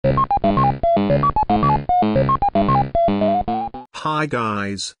Hi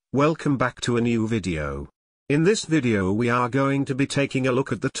guys, welcome back to a new video. In this video we are going to be taking a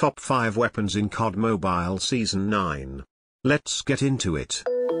look at the top 5 weapons in CoD Mobile Season 9. Let's get into it.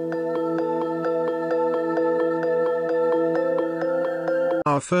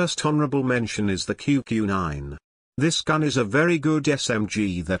 Our first honorable mention is the QQ9. This gun is a very good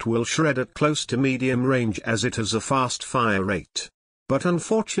SMG that will shred at close to medium range as it has a fast fire rate. But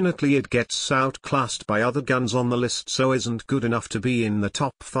unfortunately it gets outclassed by other guns on the list, so isn't good enough to be in the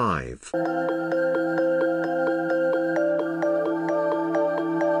top 5.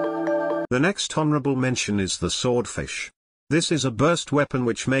 The next honorable mention is the Swordfish. This is a burst weapon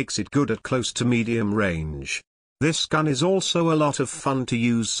which makes it good at close to medium range. This gun is also a lot of fun to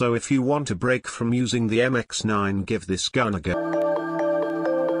use, so if you want a break from using the MX9, give this gun a go.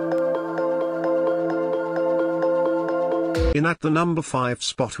 In at the number 5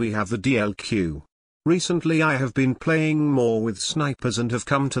 spot we have the DLQ. Recently I have been playing more with snipers and have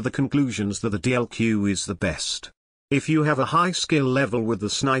come to the conclusions that the DLQ is the best. If you have a high skill level with the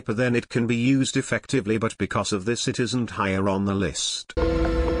sniper, then it can be used effectively, but because of this it isn't higher on the list. The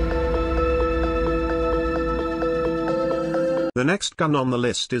next gun on the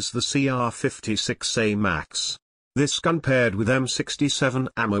list is the CR56A Max. This gun paired with M67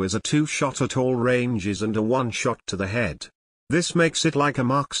 ammo is a 2-shot at all ranges and a 1-shot to the head. This makes it like a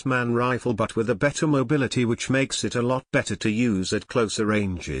marksman rifle but with a better mobility, which makes it a lot better to use at closer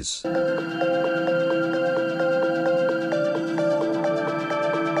ranges.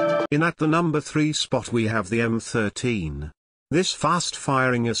 In at the number 3 spot we have the M13. This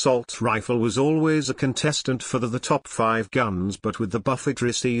fast-firing assault rifle was always a contestant for the top 5 guns, but with the buff it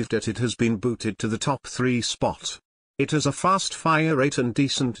received it has been booted to the top 3 spot. It has a fast fire rate and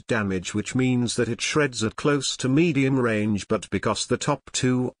decent damage, which means that it shreds at close to medium range, but because the top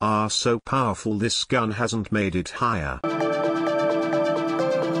 2 are so powerful this gun hasn't made it higher.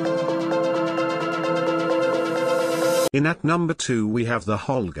 In at number 2 we have the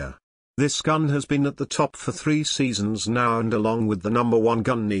Holger. This gun has been at the top for 3 seasons now, and along with the number 1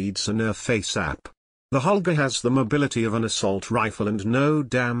 gun needs a nerf ASAP. The Holger has the mobility of an assault rifle and no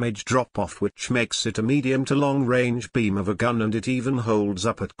damage drop-off, which makes it a medium to long range beam of a gun, and it even holds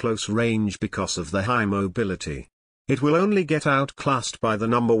up at close range because of the high mobility. It will only get outclassed by the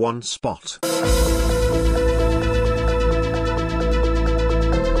number 1 spot.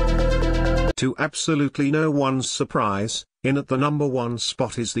 To absolutely no one's surprise, in at the number 1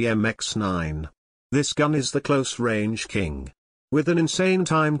 spot is the MX9. This gun is the close range king. With an insane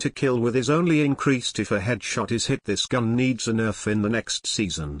time to kill with is only increased if a headshot is hit. This gun needs a nerf in the next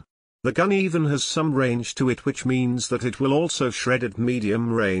season. The gun even has some range to it, which means that it will also shred at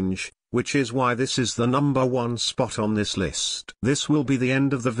medium range, which is why this is the number 1 spot on this list. This will be the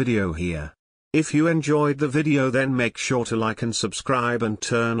end of the video here. If you enjoyed the video, then make sure to like and subscribe and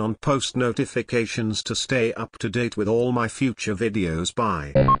turn on post notifications to stay up to date with all my future videos.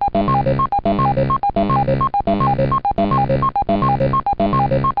 Bye.